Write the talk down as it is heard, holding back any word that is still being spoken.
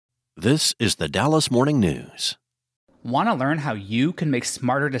This is the Dallas Morning News. Want to learn how you can make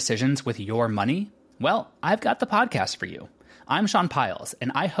smarter decisions with your money? Well, I've got the podcast for you. I'm Sean Piles,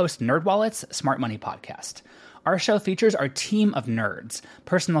 and I host NerdWallet's Smart Money Podcast. Our show features our team of nerds,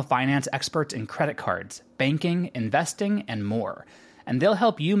 personal finance experts in credit cards, banking, investing, and more. And they'll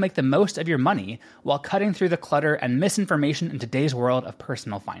help you make the most of your money while cutting through the clutter and misinformation in today's world of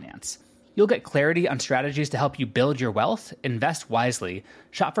personal finance. You'll get clarity on strategies to help you build your wealth, invest wisely,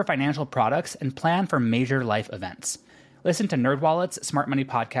 shop for financial products, and plan for major life events. Listen to NerdWallet's Smart Money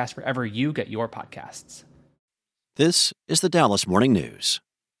Podcast wherever you get your podcasts. This is the Dallas Morning News.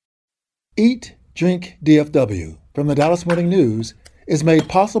 Eat, Drink, DFW from the Dallas Morning News is made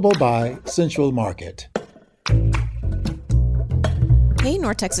possible by Central Market. Hey,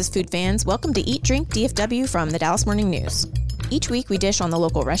 North Texas food fans. Welcome to Eat, Drink, DFW from the Dallas Morning News. Each week, we dish on the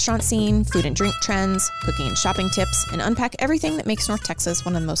local restaurant scene, food and drink trends, cooking and shopping tips, and unpack everything that makes North Texas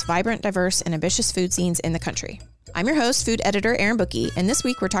one of the most vibrant, diverse, and ambitious food scenes in the country. I'm your host, food editor Erin Bookie, and this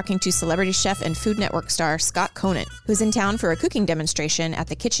week we're talking to celebrity chef and Food Network star Scott Conant, who's in town for a cooking demonstration at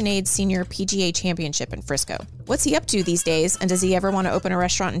the KitchenAid Senior PGA Championship in Frisco. What's he up to these days, and does he ever want to open a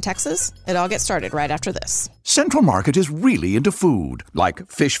restaurant in Texas? It all gets started right after this. Central Market is really into food, like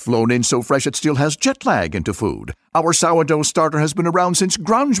fish flown in so fresh it still has jet lag into food. Our sourdough starter has been around since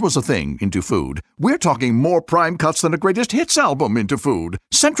grunge was a thing into food. We're talking more prime cuts than a greatest hits album into food.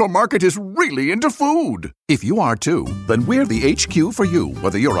 Central Market is really into food. If you are too, then we're the HQ for you.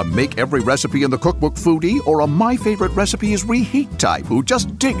 Whether you're a make every recipe in the cookbook foodie or a my favorite recipe is reheat type who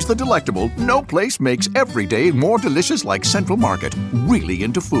just digs the delectable, no place makes every day more delicious like Central Market. Really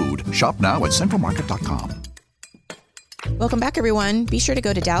into food. Shop now at centralmarket.com. Welcome back, everyone. Be sure to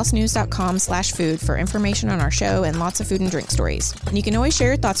go to dallasnews.com/food for information on our show and lots of food and drink stories. And you can always share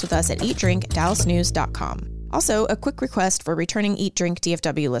your thoughts with us at eatdrinkdallasnews.com. Also, a quick request for returning Eat Drink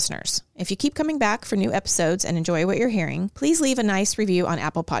DFW listeners. If you keep coming back for new episodes and enjoy what you're hearing, please leave a nice review on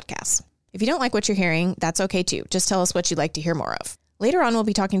Apple Podcasts. If you don't like what you're hearing, that's okay too. Just tell us what you'd like to hear more of. Later on, we'll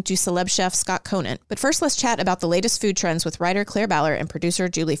be talking to celeb chef Scott Conant, but first let's chat about the latest food trends with writer Claire Ballard and producer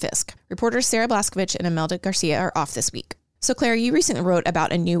Julie Fisk. Reporters Sarah Blaskovich and Imelda Garcia are off this week. So Claire, you recently wrote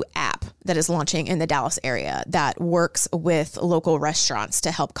about a new app that is launching in the Dallas area that works with local restaurants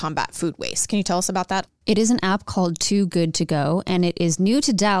to help combat food waste. Can you tell us about that? It is an app called Too Good To Go, and it is new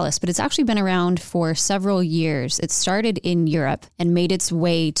to Dallas, but it's actually been around for several years. It started in Europe and made its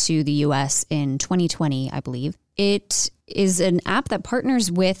way to the U.S. in 2020, I believe. It is an app that partners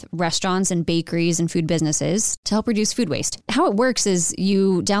with restaurants and bakeries and food businesses to help reduce food waste. How it works is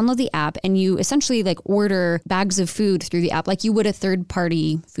you download the app and you essentially order bags of food through the app like you would a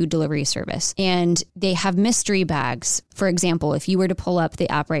third-party food delivery service. And they have mystery bags. For example, if you were to pull up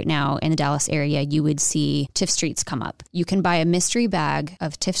the app right now in the Dallas area, you would see Tiff's Treats come up. You can buy a mystery bag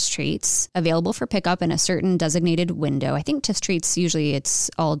of Tiff's Treats available for pickup in a certain designated window. I think Tiff's Treats, usually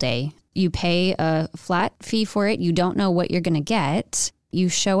it's all day. You pay a flat fee for it. You don't know what you're going to get. You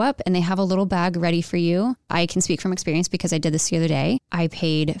show up and they have a little bag ready for you. I can speak from experience because I did this the other day. I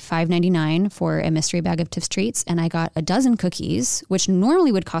paid $5.99 for a mystery bag of Tiff's Treats and I got a dozen cookies, which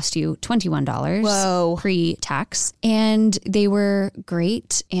normally would cost you $21 Whoa. Pre-tax. And they were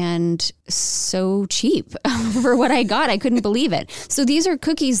great and so cheap for what I got. I couldn't believe it. So these are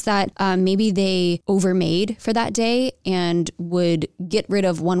cookies that maybe they overmade for that day and would get rid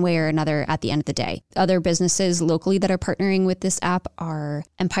of one way or another at the end of the day. Other businesses locally that are partnering with this app are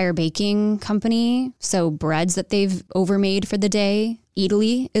Empire Baking Company. So breads that they've overmade for the day.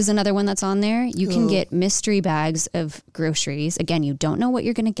 Eataly is another one that's on there. You can get mystery bags of groceries. Again, you don't know what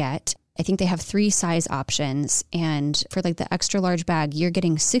you're going to get. I think they have 3 size options. And for the extra large bag, you're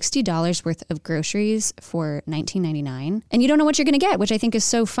getting $60 worth of groceries for $19.99. And you don't know what you're going to get, which I think is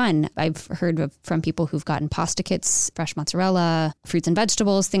so fun. I've heard from people who've gotten pasta kits, fresh mozzarella, fruits and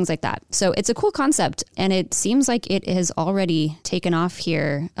vegetables, things like that. So it's a cool concept. And it seems like it has already taken off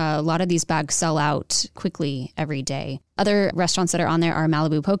here. A lot of these bags sell out quickly every day. Other restaurants that are on there are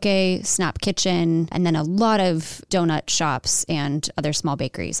Malibu Poke, Snap Kitchen, and then a lot of donut shops and other small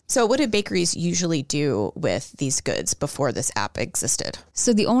bakeries. So what did bakeries usually do with these goods before this app existed?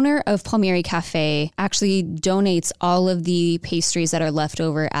 So the owner of Palmieri Cafe actually donates all of the pastries that are left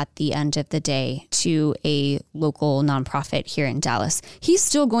over at the end of the day to a local nonprofit here in Dallas. He's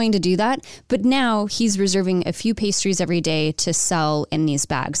still going to do that, but now he's reserving a few pastries every day to sell in these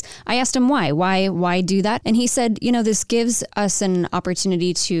bags. I asked him why do that? And he said, this gives us an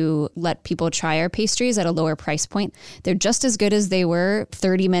opportunity to let people try our pastries at a lower price point. They're just as good as they were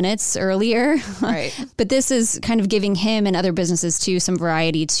 30 minutes earlier. Right. But this is kind of giving him and other businesses too some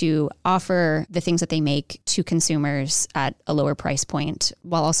variety to offer the things that they make to consumers at a lower price point,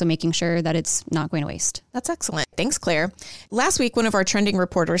 while also making sure that it's not going to waste. That's excellent. Thanks, Claire. Last week, one of our trending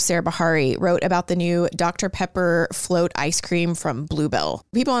reporters, Sarah Bahari, wrote about the new Dr. Pepper float ice cream from Bluebell.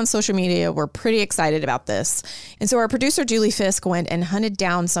 People on social media were pretty excited about this. And so our producer, Julie Fisk, went and hunted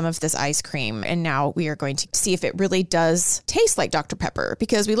down some of this ice cream. And now we are going to see if it really does taste like Dr. Pepper,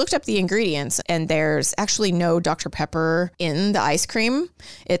 because we looked up the ingredients and there's actually no Dr. Pepper in the ice cream.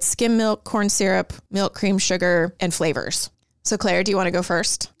 It's skim milk, corn syrup, milk, cream, sugar, and flavors. So Claire, do you want to go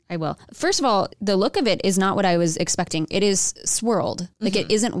first? I will. First of all, the look of it is not what I was expecting. It is swirled. Like it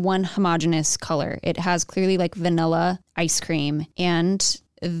isn't one homogeneous color. It has clearly like vanilla ice cream and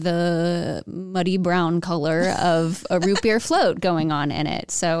the muddy brown color of a root beer float going on in it.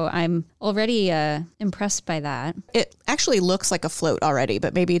 So I'm already impressed by that. It actually looks like a float already,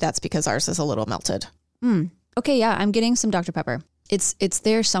 but maybe that's because ours is a little melted. Okay, yeah, I'm getting some Dr. Pepper. It's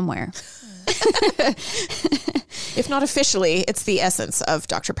there somewhere. If not officially, it's the essence of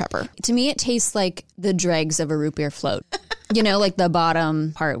Dr. Pepper. To me, it tastes like the dregs of a root beer float. You know, like the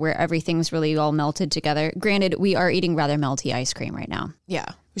bottom part where everything's really all melted together. Granted, we are eating rather melty ice cream right now. Yeah,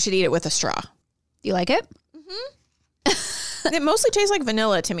 we should eat it with a straw. You like it? It mostly tastes like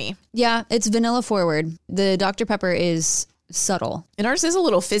vanilla to me. Yeah, it's vanilla forward. The Dr. Pepper is subtle. And ours is a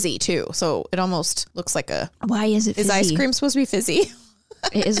little fizzy too, so it almost looks like a... Why is it fizzy? Is ice cream supposed to be fizzy?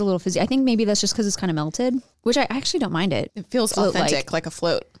 It is a little fizzy. I think maybe that's just because it's kind of melted, which I actually don't mind it. It feels authentic, like a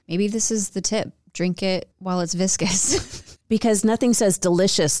float. Maybe this is the tip. Drink it while it's viscous. Because nothing says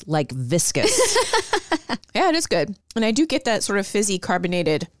delicious like viscous. Yeah, it is good. And I do get that sort of fizzy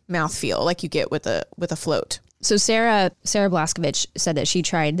carbonated mouthfeel like you get with a float. So Sarah Blaskovich said that she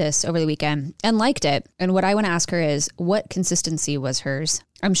tried this over the weekend and liked it. And what I want to ask her is, what consistency was hers?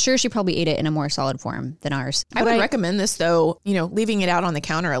 I'm sure she probably ate it in a more solid form than ours. I would recommend this, though, leaving it out on the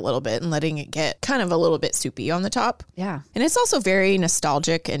counter a little bit and letting it get kind of a little bit soupy on the top. Yeah. And it's also very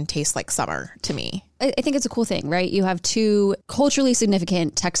nostalgic and tastes like summer to me. I think it's a cool thing, right? You have two culturally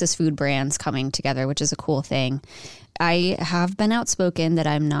significant Texas food brands coming together, which is a cool thing. I have been outspoken that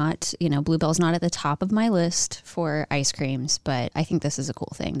I'm not, Bluebell's not at the top of my list for ice creams, but I think this is a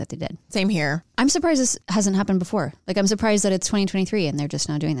cool thing that they did. Same here. I'm surprised this hasn't happened before. Like, I'm surprised that it's 2023 and they're just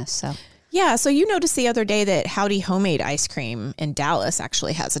now doing this. So yeah. So you noticed the other day that Howdy Homemade Ice Cream in Dallas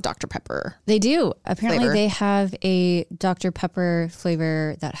actually has a Dr. Pepper. They do. Apparently flavor. They have a Dr. Pepper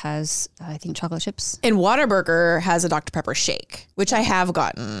flavor that has, I think, chocolate chips. And Whataburger has a Dr. Pepper shake, which I have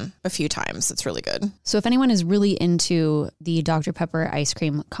gotten a few times. It's really good. So if anyone is really into the Dr. Pepper ice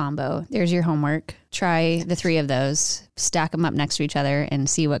cream combo, there's your homework. Try the 3 of those, stack them up next to each other, and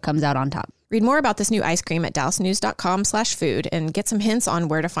see what comes out on top. Read more about this new ice cream at dallasnews.com/food and get some hints on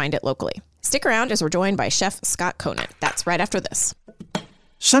where to find it locally. Stick around as we're joined by Chef Scott Conant. That's right after this.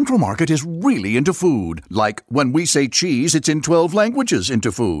 Central Market is really into food. Like when we say cheese, it's in 12 languages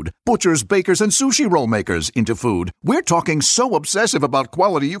into food. Butchers, bakers, and sushi roll makers into food. We're talking so obsessive about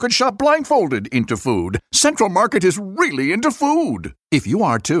quality you can shop blindfolded into food. Central Market is really into food. If you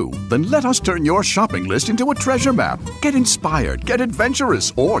are too, then let us turn your shopping list into a treasure map. Get inspired, get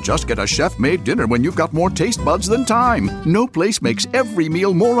adventurous, or just get a chef-made dinner when you've got more taste buds than time. No place makes every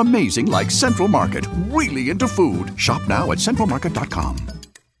meal more amazing like Central Market. Really into food. Shop now at centralmarket.com.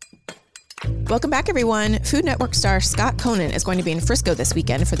 Welcome back, everyone. Food Network star Scott Conant is going to be in Frisco this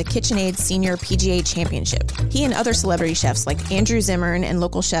weekend for the KitchenAid Senior PGA Championship. He and other celebrity chefs like Andrew Zimmern and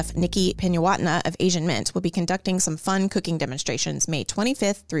local chef Nikki Peñawatna of Asian Mint will be conducting some fun cooking demonstrations May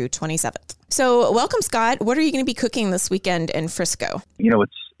 25th through 27th. So welcome, Scott. What are you going to be cooking this weekend in Frisco?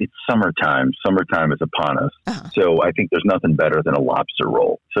 It's summertime. Summertime is upon us. Uh-huh. So I think there's nothing better than a lobster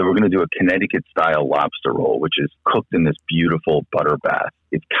roll. So we're going to do a Connecticut-style lobster roll, which is cooked in this beautiful butter bath.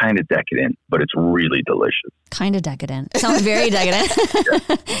 It's kind of decadent, but it's really delicious. Kind of decadent. Sounds very decadent.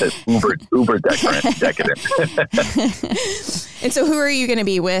 Uber decadent. And so who are you going to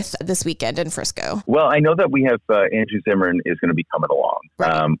be with this weekend in Frisco? Well, I know that we have Andrew Zimmern is going to be coming along,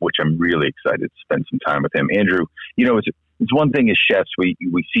 right. Which I'm really excited to spend some time with him. Andrew, it's one thing as chefs, we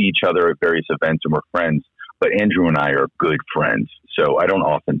see each other at various events and we're friends, but Andrew and I are good friends. So I don't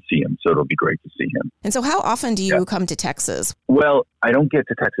often see him. So it'll be great to see him. And so how often do you come to Texas? Well, I don't get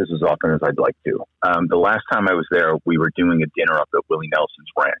to Texas as often as I'd like to. The last time I was there, we were doing a dinner up at Willie Nelson's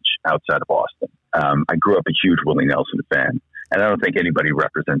ranch outside of Austin. I grew up a huge Willie Nelson fan. And I don't think anybody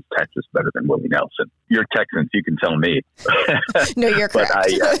represents Texas better than Willie Nelson. You're Texans, you can tell me. No, you're correct.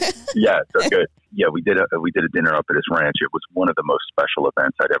 But so good. we did a dinner up at his ranch. It was one of the most special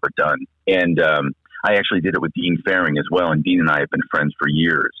events I'd ever done. And I actually did it with Dean Fearing as well. And Dean and I have been friends for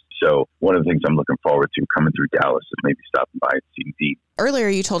years. So one of the things I'm looking forward to coming through Dallas is maybe stopping by and seeing Dean. Earlier,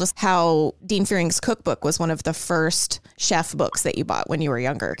 you told us how Dean Fearing's cookbook was one of the first chef books that you bought when you were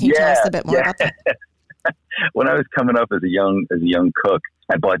younger. Can you tell us a bit more about that? When I was coming up as a young cook,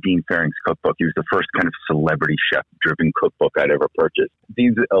 I bought Dean Fearing's cookbook. He was the first kind of celebrity chef-driven cookbook I'd ever purchased.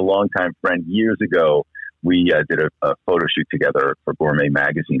 Dean's a longtime friend. Years ago, we did a photo shoot together for Gourmet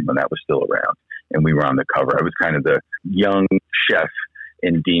Magazine when that was still around, and we were on the cover. I was kind of the young chef,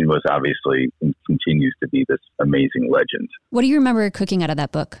 and Dean was obviously and continues to be this amazing legend. What do you remember cooking out of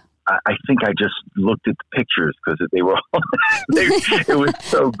that book? I think I just looked at the pictures because they were all, it was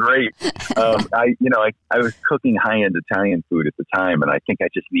so great. I was cooking high-end Italian food at the time, and I think I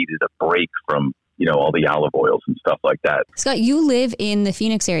just needed a break from, all the olive oils and stuff like that. Scott, you live in the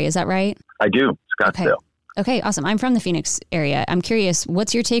Phoenix area, is that right? I do, Scottsdale. Okay, awesome. I'm from the Phoenix area. I'm curious,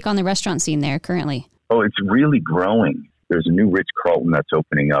 what's your take on the restaurant scene there currently? Oh, it's really growing. There's a new Ritz-Carlton that's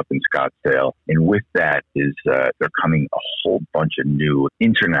opening up in Scottsdale. And with that is they're coming a whole bunch of new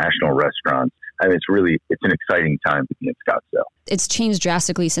international restaurants. I mean, it's an exciting time to be in Scottsdale. It's changed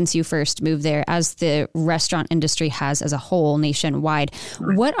drastically since you first moved there, as the restaurant industry has as a whole nationwide.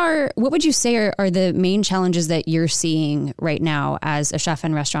 Right. What would you say are the main challenges that you're seeing right now as a chef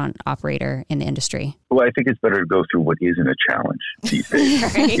and restaurant operator in the industry? Well, I think it's better to go through what isn't a challenge these days.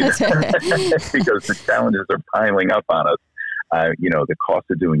 Because the challenges are piling up on us. The cost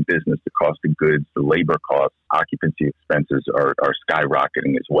of doing business, the cost of goods, the labor costs, occupancy expenses are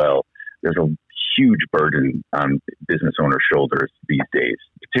skyrocketing as well. There's a huge burden on business owners' shoulders these days,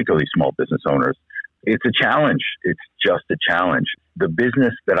 particularly small business owners. It's a challenge. It's just a challenge. The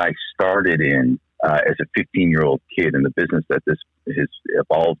business that I started in as a 15-year-old kid and the business that this has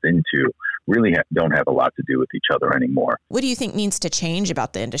evolved into really don't have a lot to do with each other anymore. What do you think needs to change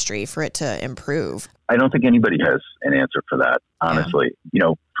about the industry for it to improve? I don't think anybody has an answer for that, honestly. Yeah.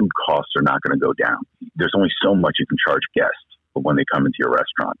 Food costs are not going to go down. There's only so much you can charge guests when they come into your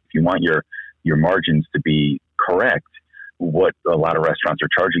restaurant. If you want your margins to be correct, what a lot of restaurants are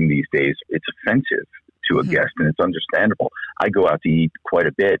charging these days, it's offensive to a guest, and it's understandable. I go out to eat quite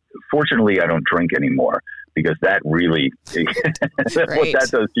a bit. Fortunately, I don't drink anymore because that really, what that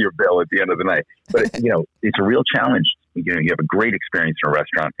does to your bill at the end of the night. But, it's a real challenge. You have a great experience in a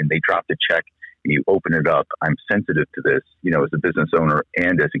restaurant and they drop the check and you open it up. I'm sensitive to this, as a business owner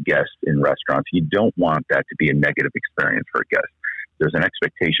and as a guest in restaurants. You don't want that to be a negative experience for a guest. There's an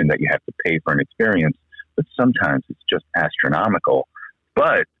expectation that you have to pay for an experience, but sometimes it's just astronomical.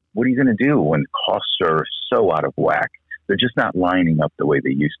 But what are you going to do when costs are so out of whack? They're just not lining up the way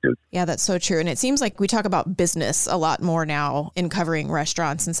they used to. Yeah, that's so true. And it seems like we talk about business a lot more now in covering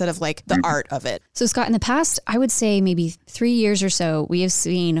restaurants instead of like the art of it. So Scott, in the past, I would say maybe 3 years or so, we have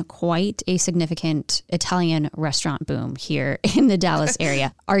seen quite a significant Italian restaurant boom here in the Dallas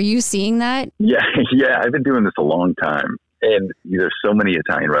area. Are you seeing that? Yeah. I've been doing this a long time. And there's so many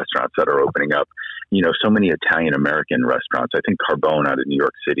Italian restaurants that are opening up. So many Italian-American restaurants. I think Carbone out of New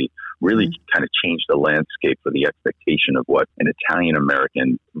York City really kind of changed the landscape for the expectation of what an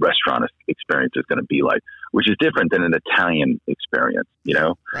Italian-American restaurant experience is going to be like, which is different than an Italian experience,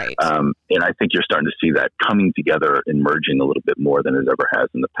 Right. And I think you're starting to see that coming together and merging a little bit more than it ever has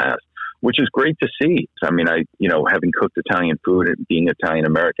in the past, which is great to see. I mean, having cooked Italian food and being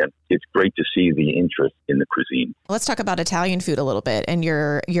Italian-American, it's great to see the interest in the cuisine. Let's talk about Italian food a little bit and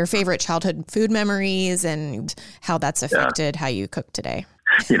your favorite childhood food memories and how that's affected how you cook today.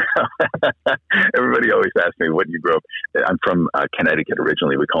 Everybody always asks me, what do you grow up? I'm from Connecticut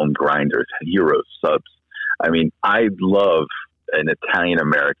originally. We call them grinders, heroes, subs. I mean, I love an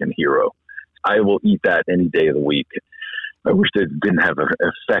Italian-American hero. I will eat that any day of the week. I wish it didn't have an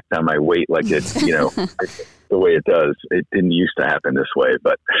effect on my weight like it, the way it does. It didn't used to happen this way,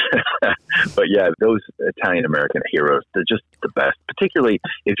 but yeah, those Italian-American heroes, they're just the best, particularly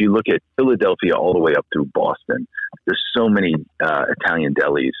if you look at Philadelphia all the way up through Boston. There's so many Italian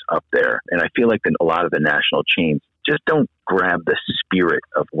delis up there, and I feel like a lot of the national chains just don't grab the spirit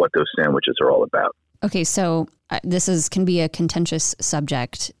of what those sandwiches are all about. Okay, so this can be a contentious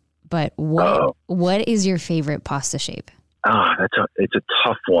subject, but what is your favorite pasta shape? It's a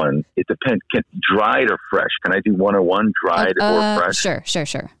tough one. It depends. Dried or fresh? Can I do 101, dried or fresh? Sure.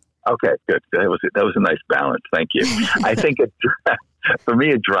 Okay, good. That was a nice balance. Thank you. I think for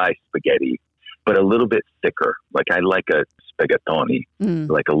me, a dry spaghetti, but a little bit thicker. Like I like a spaghettoni,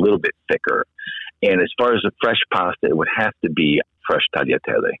 like a little bit thicker. And as far as a fresh pasta, it would have to be fresh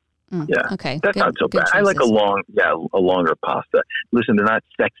tagliatelle. Yeah. Okay. That's not so bad. I like a longer pasta. Listen, they're not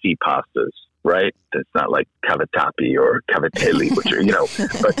sexy pastas. right? It's not like cavatappi or cavatelli, which are,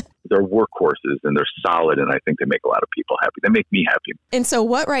 but they're workhorses and they're solid. And I think they make a lot of people happy. They make me happy. And so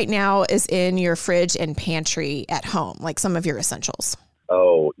what right now is in your fridge and pantry at home, like some of your essentials?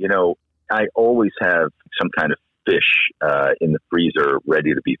 Oh, I always have some kind of fish in the freezer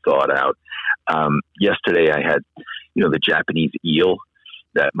ready to be thawed out. Yesterday I had, the Japanese eel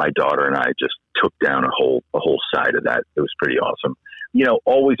that my daughter and I just took down a whole side of that. It was pretty awesome.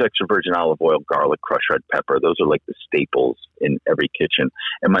 Always extra virgin olive oil, garlic, crushed red pepper. Those are like the staples in every kitchen.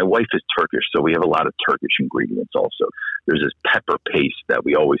 And my wife is Turkish, so we have a lot of Turkish ingredients also. There's this pepper paste that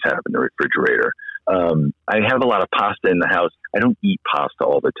we always have in the refrigerator. I have a lot of pasta in the house. I don't eat pasta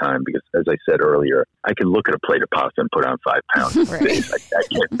all the time because, as I said earlier, I can look at a plate of pasta and put on 5 pounds. Right. I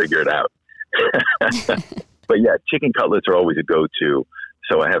can't figure it out. But yeah, chicken cutlets are always a go-to.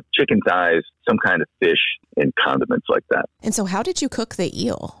 So I have chicken thighs, some kind of fish, and condiments like that. And so how did you cook the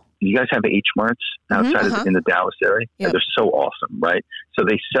eel? You guys have H Marts outside in the Dallas area? Yep. They're so awesome, right? So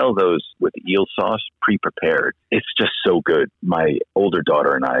they sell those with eel sauce pre-prepared. It's just so good. My older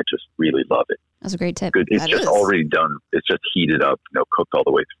daughter and I just really love it. That's a great tip. Good. It's just already done. It's just heated up, cooked all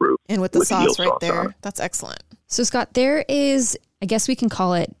the way through. And with the sauce right there. That's excellent. So Scott, there is, I guess we can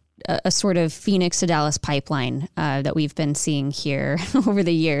call it a sort of Phoenix to Dallas pipeline that we've been seeing here over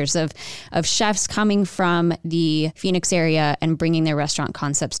the years of chefs coming from the Phoenix area and bringing their restaurant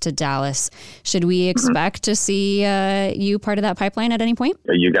concepts to Dallas. Should we expect to see you part of that pipeline at any point?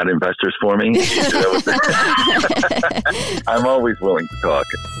 You got investors for me? I'm always willing to talk.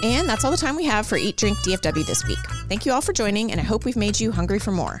 And that's all the time we have for Eat Drink DFW this week. Thank you all for joining, and I hope we've made you hungry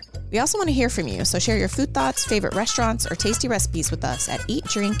for more. We also want to hear from you, so share your food thoughts, favorite restaurants, or tasty recipes with us at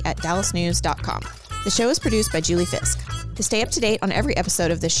eatdrink@dallasnews.com. The show is produced by Julie Fisk. To stay up to date on every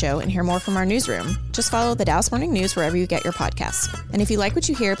episode of this show and hear more from our newsroom, just follow the Dallas Morning News wherever you get your podcasts. And if you like what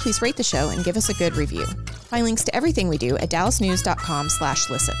you hear, please rate the show and give us a good review. Find links to everything we do at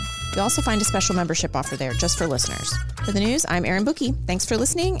dallasnews.com/listen. You'll also find a special membership offer there just for listeners. For the news, I'm Erin Bookey. Thanks for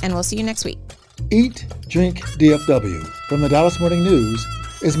listening, and we'll see you next week. Eat, Drink, DFW from the Dallas Morning News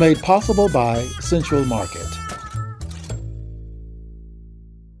is made possible by Central Market.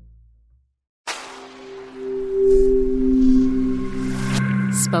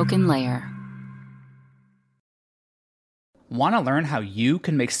 Spoken Layer. Want to learn how you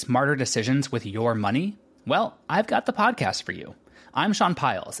can make smarter decisions with your money? Well, I've got the podcast for you. I'm Sean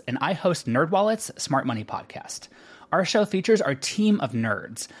Piles, and I host NerdWallet's Smart Money Podcast. Our show features our team of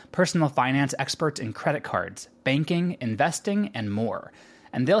nerds, personal finance experts in credit cards, banking, investing, and more.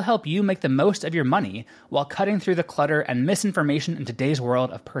 And they'll help you make the most of your money while cutting through the clutter and misinformation in today's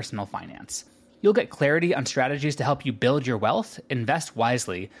world of personal finance. You'll get clarity on strategies to help you build your wealth, invest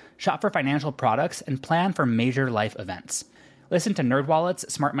wisely, shop for financial products, and plan for major life events. Listen to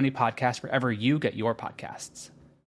NerdWallet's Smart Money Podcast wherever you get your podcasts.